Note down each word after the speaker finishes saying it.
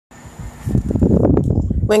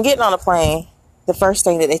When getting on a plane, the first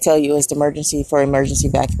thing that they tell you is the emergency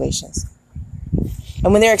evacuations.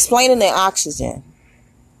 And when they're explaining the oxygen,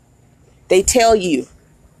 they tell you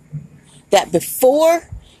that before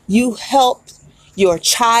you help your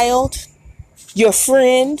child, your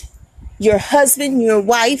friend, your husband, your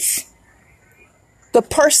wife, the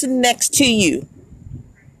person next to you,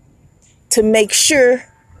 to make sure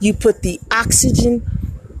you put the oxygen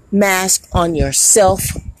mask on yourself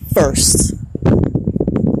first.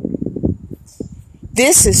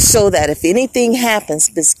 This is so that if anything happens,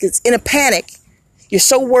 because in a panic, you're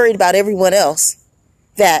so worried about everyone else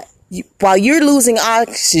that while you're losing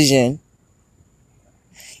oxygen,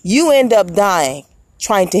 you end up dying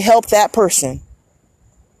trying to help that person,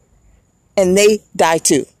 and they die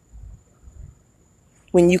too.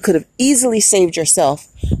 When you could have easily saved yourself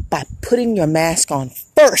by putting your mask on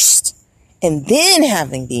first and then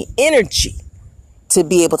having the energy to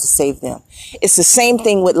be able to save them. It's the same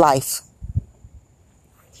thing with life.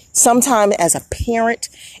 Sometimes as a parent,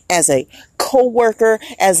 as a co-worker,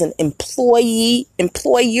 as an employee,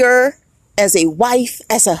 employer, as a wife,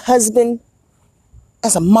 as a husband,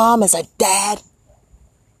 as a mom, as a dad,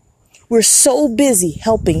 we're so busy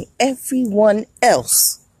helping everyone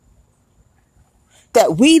else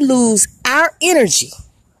that we lose our energy,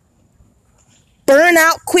 burn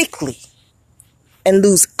out quickly, and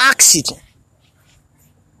lose oxygen.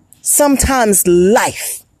 Sometimes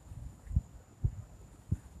life,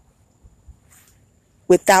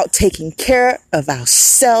 without taking care of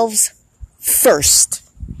ourselves first.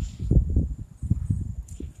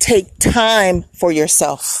 Take time for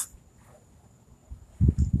yourself.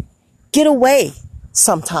 Get away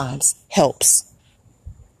sometimes helps.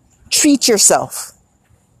 Treat yourself.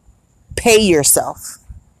 Pay yourself.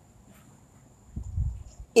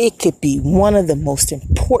 It could be one of the most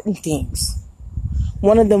important things,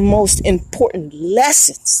 one of the most important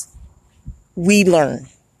lessons we learn.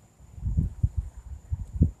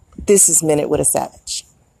 This is Minute with a Savage,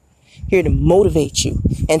 here to motivate you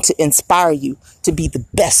and to inspire you to be the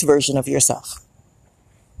best version of yourself.